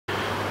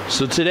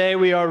So today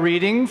we are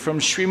reading from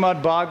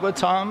Srimad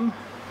Bhagavatam,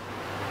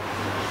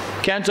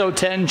 Canto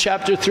 10,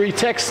 Chapter 3,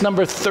 text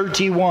number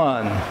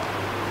 31.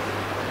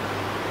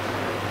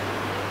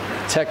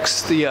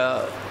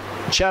 The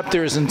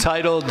chapter is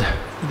entitled,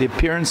 The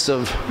Appearance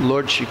of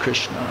Lord Shri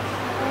Krishna.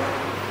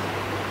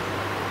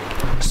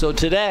 So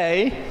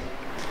today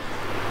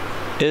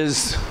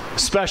is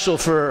special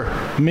for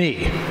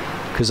me,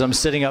 because I'm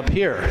sitting up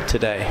here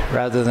today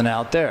rather than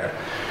out there.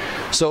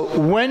 So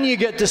when you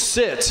get to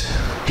sit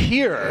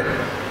here,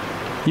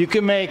 you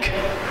can make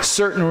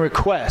certain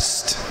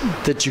requests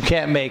that you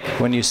can't make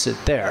when you sit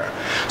there.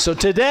 So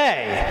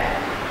today,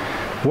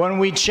 when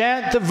we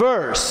chant the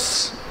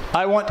verse,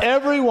 I want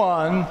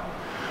everyone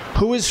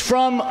who is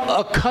from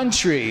a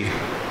country,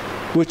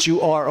 which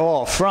you are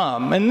all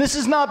from, and this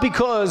is not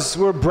because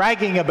we're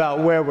bragging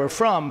about where we're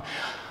from.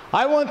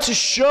 I want to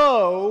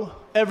show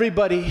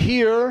everybody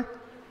here,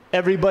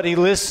 everybody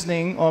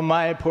listening on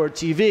Mayapur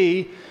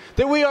TV,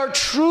 that we are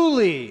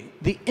truly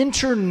the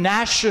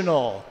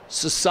international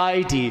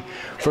society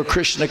for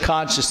Krishna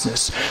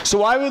consciousness.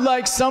 So I would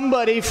like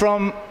somebody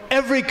from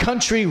every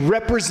country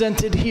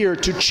represented here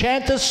to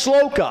chant a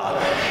sloka.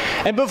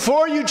 And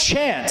before you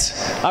chant,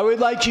 I would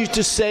like you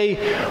to say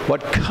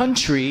what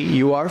country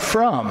you are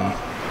from.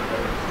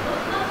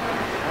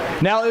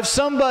 Now, if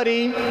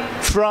somebody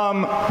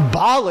from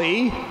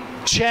Bali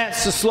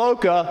chants the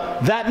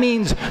sloka, that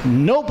means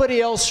nobody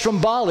else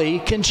from Bali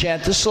can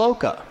chant the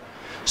sloka.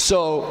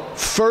 So,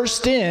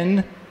 first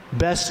in,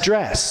 best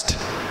dressed.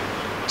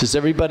 Does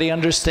everybody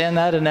understand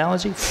that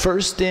analogy?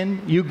 First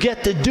in, you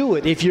get to do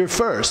it if you're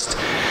first.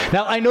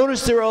 Now, I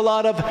notice there are a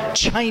lot of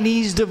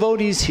Chinese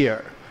devotees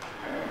here.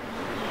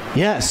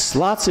 Yes,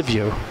 lots of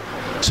you.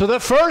 So the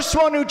first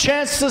one who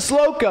chants the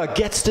sloka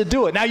gets to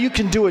do it. Now, you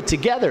can do it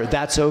together.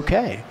 That's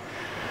okay.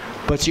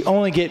 But you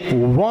only get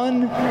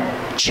one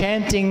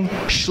chanting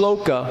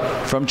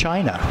shloka from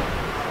China.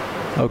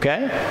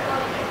 Okay?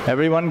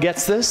 Everyone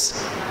gets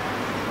this?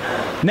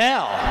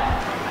 Now,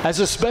 as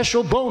a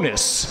special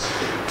bonus,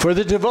 for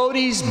the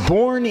devotees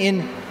born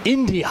in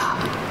India,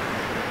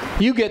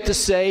 you get to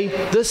say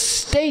the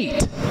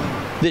state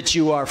that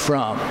you are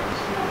from.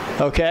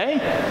 Okay?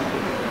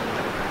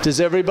 Does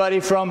everybody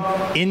from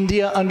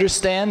India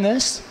understand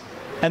this?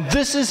 And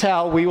this is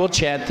how we will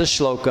chant the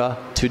shloka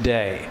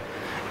today.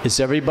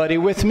 Is everybody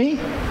with me?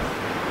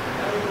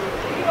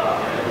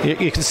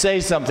 You can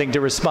say something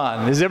to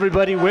respond. Is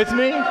everybody with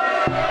me?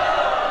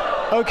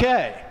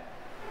 Okay.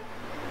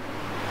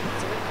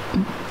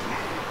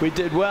 We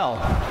did well.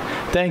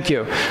 Thank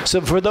you.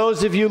 So for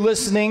those of you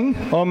listening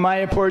on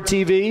Mayapur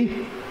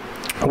TV,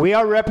 we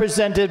are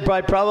represented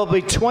by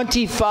probably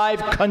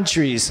 25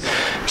 countries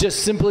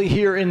just simply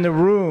here in the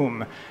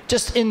room.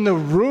 Just in the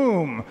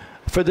room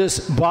for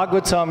this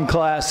Bhagavatam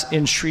class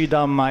in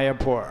Sridham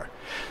Mayapur.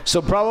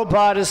 So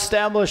Prabhupada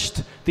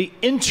established the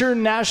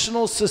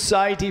International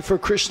Society for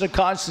Krishna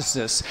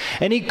Consciousness,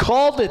 and he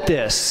called it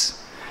this.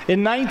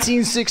 In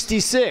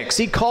 1966,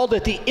 he called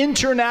it the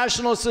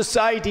International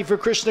Society for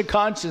Krishna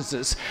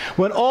Consciousness,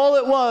 when all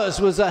it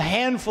was a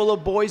handful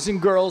of boys and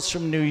girls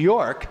from New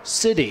York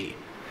City.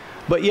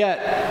 But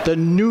yet, the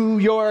New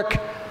York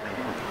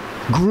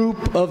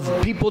group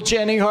of people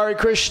chanting Hare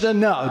Krishna,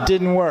 no, it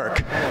didn't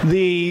work.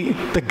 The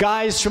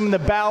guys from the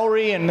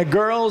Bowery and the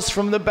girls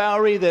from the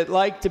Bowery that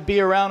like to be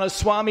around a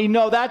Swami,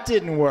 no, that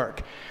didn't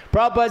work.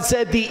 Prabhupada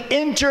said the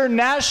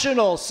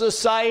International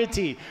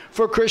Society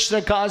for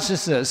Krishna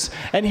Consciousness.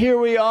 And here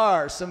we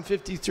are, some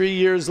 53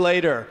 years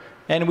later,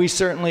 and we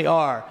certainly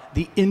are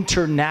the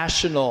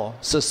International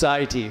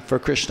Society for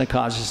Krishna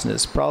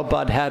Consciousness.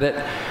 Prabhupada had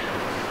it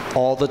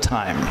all the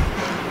time.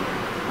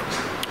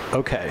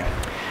 Okay.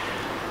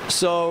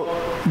 So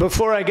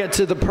before I get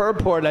to the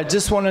purport, I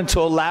just wanted to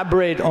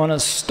elaborate on a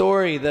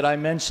story that I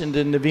mentioned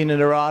in Navina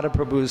Narada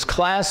Prabhu's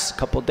class a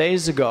couple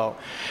days ago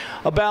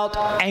about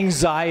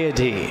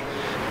anxiety.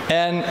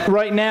 And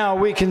right now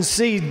we can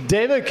see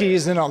Devaki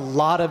is in a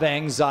lot of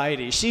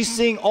anxiety. She's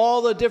seeing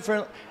all the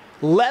different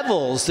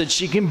levels that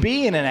she can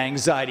be in an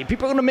anxiety.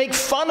 People are going to make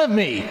fun of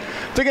me.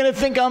 They're going to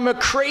think I'm a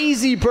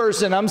crazy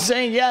person. I'm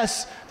saying,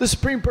 yes, the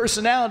Supreme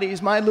Personality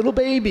is my little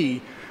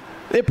baby.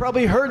 They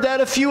probably heard that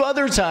a few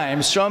other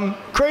times from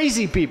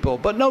crazy people.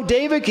 But no,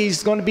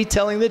 Devaki's going to be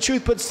telling the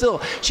truth. But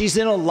still, she's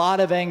in a lot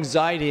of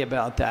anxiety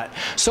about that.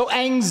 So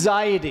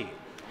anxiety.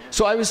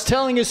 So I was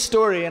telling a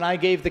story, and I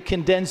gave the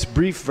condensed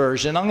brief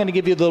version. I'm going to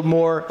give you a little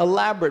more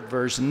elaborate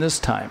version this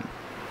time.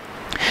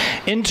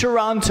 In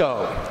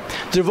Toronto,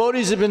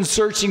 devotees have been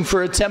searching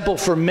for a temple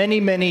for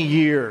many, many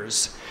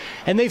years.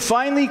 And they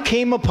finally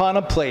came upon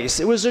a place.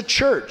 It was a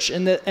church,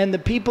 and the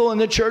people in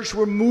the church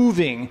were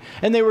moving,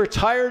 and they were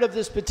tired of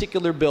this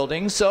particular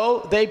building,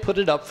 so they put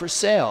it up for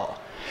sale.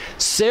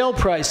 Sale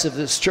price of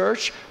this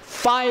church,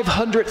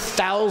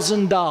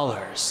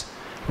 $500,000.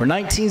 We're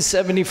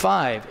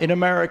 1975 in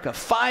America.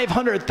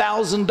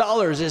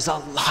 $500,000 is a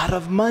lot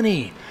of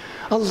money.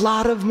 A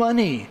lot of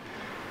money.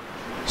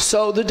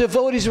 So the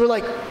devotees were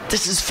like,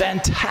 this is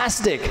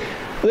fantastic.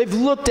 They've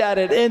looked at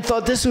it and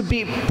thought this would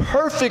be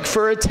perfect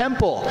for a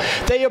temple.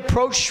 They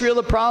approached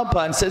Srila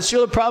Prabhupada and said,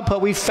 Srila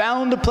Prabhupada, we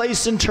found a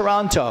place in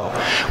Toronto.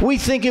 We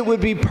think it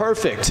would be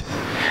perfect.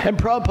 And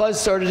Prabhupada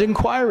started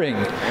inquiring.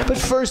 But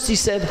first he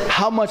said,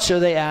 how much are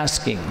they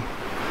asking?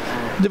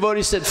 The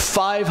devotee said,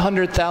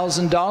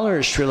 $500,000,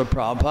 Srila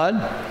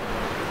Prabhupada.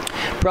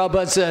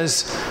 Prabhupada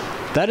says,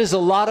 that is a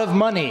lot of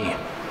money.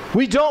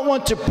 We don't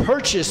want to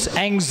purchase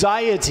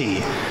anxiety.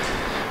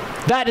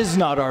 That is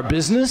not our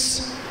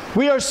business.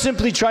 We are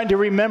simply trying to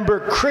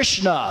remember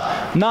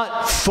Krishna,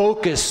 not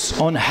focus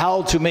on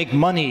how to make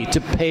money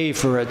to pay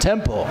for a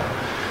temple.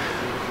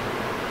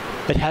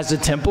 It has a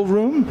temple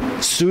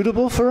room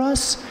suitable for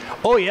us?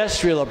 Oh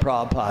yes, Srila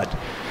Prabhupada.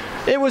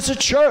 It was a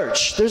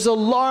church. There's a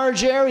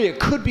large area.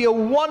 Could be a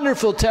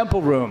wonderful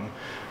temple room.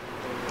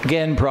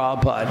 Again,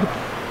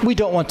 Prabhupada, we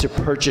don't want to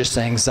purchase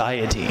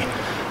anxiety.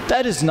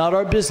 That is not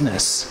our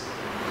business.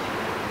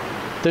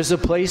 There's a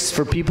place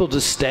for people to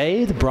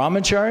stay, the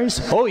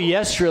brahmacharis? Oh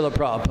yes, Srila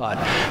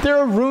Prabhupada. There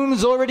are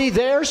rooms already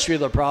there,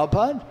 Srila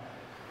Prabhupada.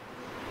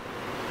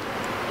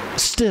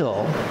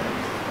 Still,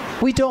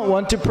 we don't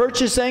want to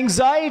purchase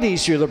anxiety,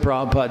 Srila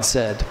Prabhupada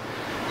said.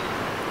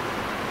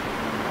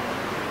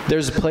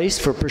 There's a place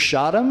for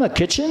prasadam, a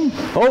kitchen?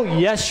 Oh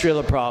yes,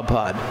 Srila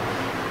Prabhupada.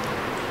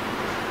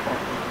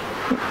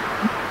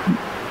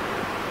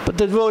 But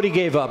the devotee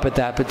gave up at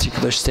that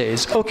particular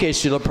stage. Okay,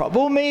 Srila Prabhupada,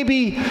 well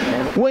maybe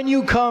when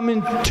you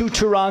come to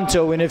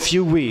Toronto in a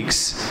few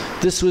weeks,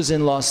 this was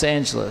in Los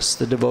Angeles,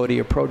 the devotee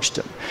approached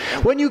him.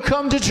 When you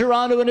come to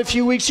Toronto in a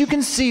few weeks, you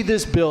can see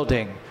this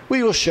building.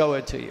 We will show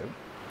it to you.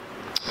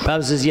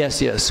 Prabhupada says,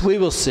 yes, yes, we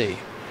will see.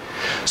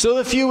 So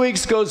a few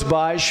weeks goes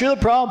by, Srila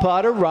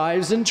Prabhupada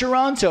arrives in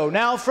Toronto.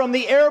 Now from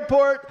the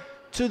airport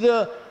to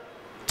the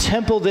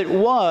temple that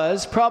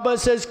was, Prabhupada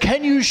says,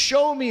 can you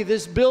show me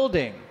this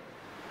building?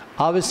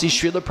 Obviously,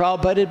 Srila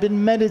Prabhupada had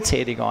been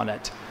meditating on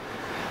it.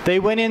 They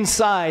went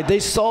inside, they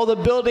saw the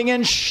building,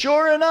 and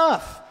sure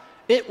enough,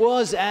 it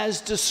was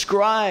as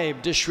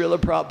described to Srila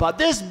Prabhupada.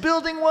 This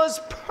building was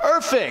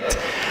perfect.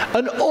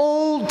 An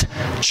old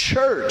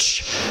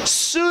church,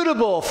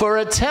 suitable for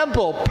a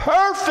temple,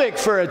 perfect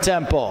for a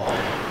temple.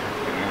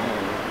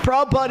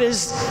 Prabhupada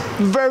is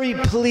very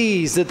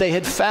pleased that they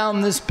had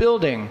found this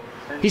building.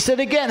 He said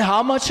again,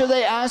 how much are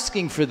they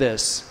asking for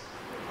this?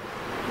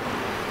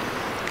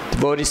 The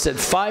devotee said,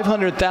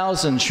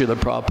 500,000, Srila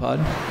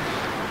Prabhupada.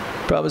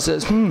 Prabhupada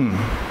says,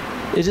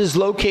 it is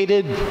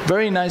located,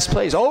 very nice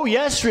place. Oh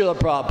yes, Srila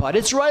Prabhupada,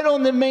 it's right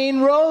on the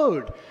main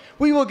road.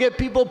 We will get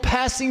people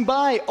passing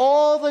by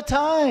all the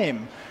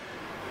time.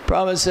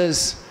 Prabhupada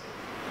says,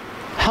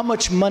 how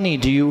much money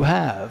do you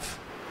have?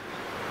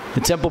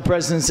 The temple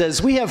president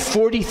says, we have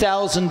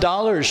 $40,000,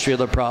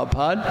 Srila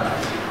Prabhupada.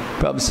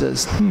 Prabhupada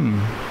says,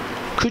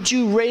 could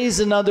you raise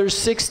another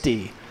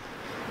 60?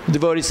 The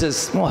devotee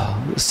says, well,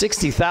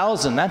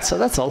 60,000, that's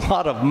a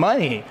lot of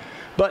money.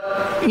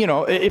 But, you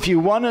know, if you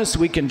want us,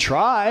 we can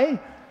try.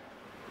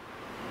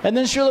 And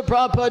then Srila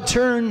Prabhupada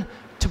turned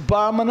to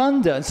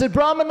Brahmananda and said,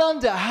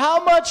 Brahmananda,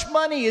 how much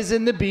money is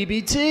in the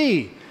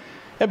BBT?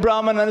 And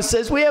Brahmananda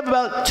says, we have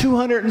about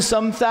 200 and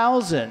some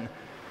thousand.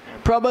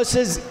 Prabhupada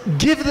says,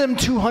 give them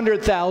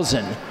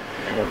 200,000.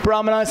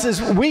 Brahmananda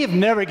says, we have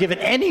never given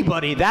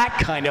anybody that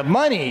kind of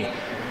money.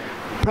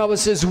 Prabhupada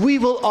says, we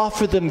will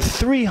offer them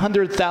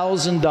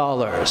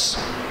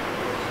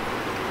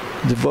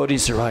 $300,000.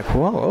 Devotees are like,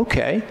 whoa,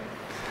 okay.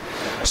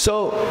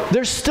 So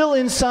they're still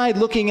inside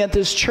looking at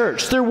this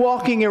church. They're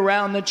walking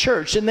around the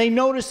church, and they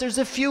notice there's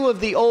a few of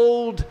the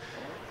old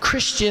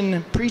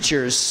Christian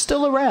preachers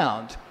still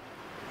around.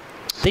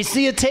 They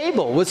see a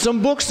table with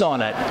some books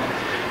on it.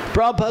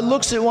 Prabhupada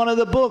looks at one of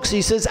the books.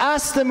 He says,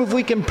 ask them if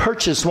we can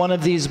purchase one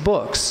of these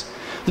books.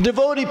 The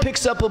devotee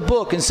picks up a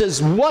book and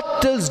says,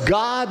 what does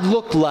God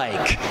look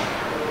like?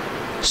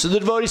 So the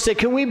devotee said,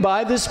 can we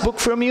buy this book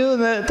from you?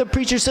 And the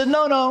preacher said,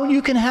 no, no,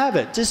 you can have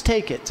it. Just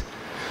take it.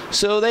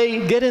 So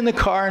they get in the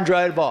car and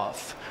drive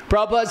off.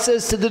 Prabhupada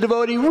says to the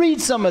devotee,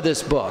 read some of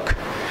this book.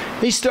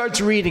 He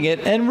starts reading it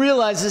and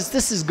realizes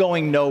this is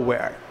going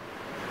nowhere.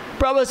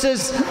 Prabhupada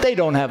says, they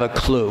don't have a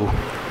clue.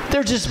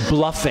 They're just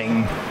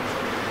bluffing.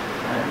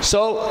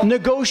 So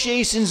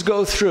negotiations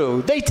go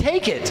through. They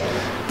take it.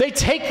 They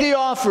take the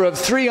offer of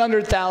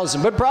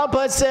 300,000. But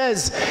Prabhupada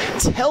says,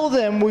 tell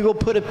them we will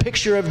put a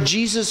picture of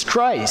Jesus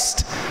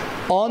Christ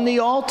on the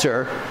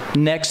altar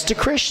next to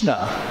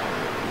Krishna.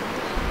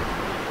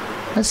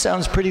 That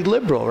sounds pretty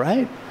liberal,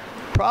 right?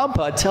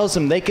 Prabhupada tells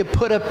them they could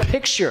put a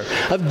picture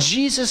of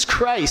Jesus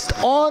Christ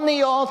on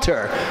the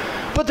altar.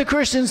 But the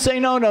Christians say,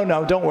 no, no,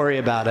 no, don't worry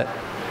about it.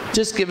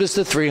 Just give us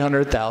the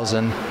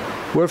 300,000.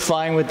 We're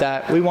fine with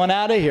that. We want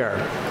out of here.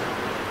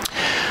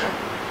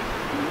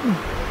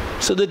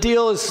 So the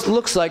deal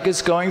looks like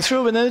it's going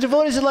through. And then the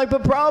devotees are like,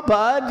 but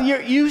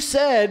Prabhupada, you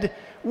said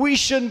we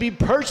shouldn't be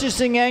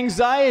purchasing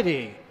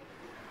anxiety.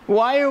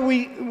 Why are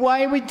we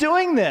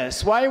doing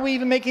this? Why are we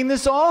even making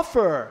this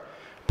offer?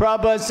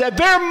 Prabhupada said,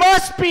 there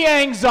must be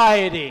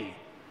anxiety.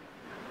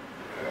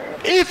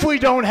 If we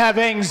don't have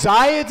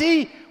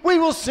anxiety, we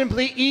will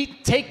simply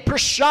eat, take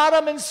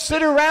prasadam, and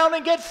sit around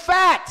and get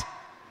fat.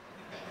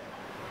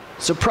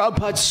 So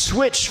Prabhupada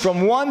switched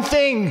from one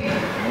thing,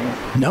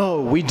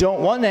 no, we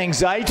don't want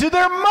anxiety, to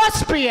there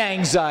must be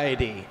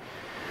anxiety.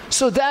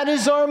 So that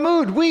is our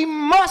mood. We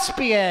must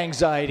be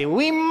anxiety.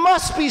 We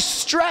must be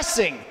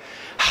stressing.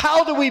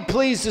 How do we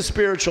please the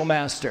spiritual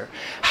master?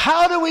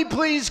 How do we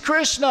please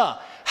Krishna?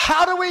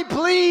 How do we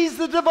please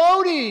the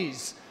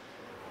devotees?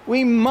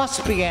 We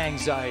must be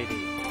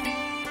anxiety.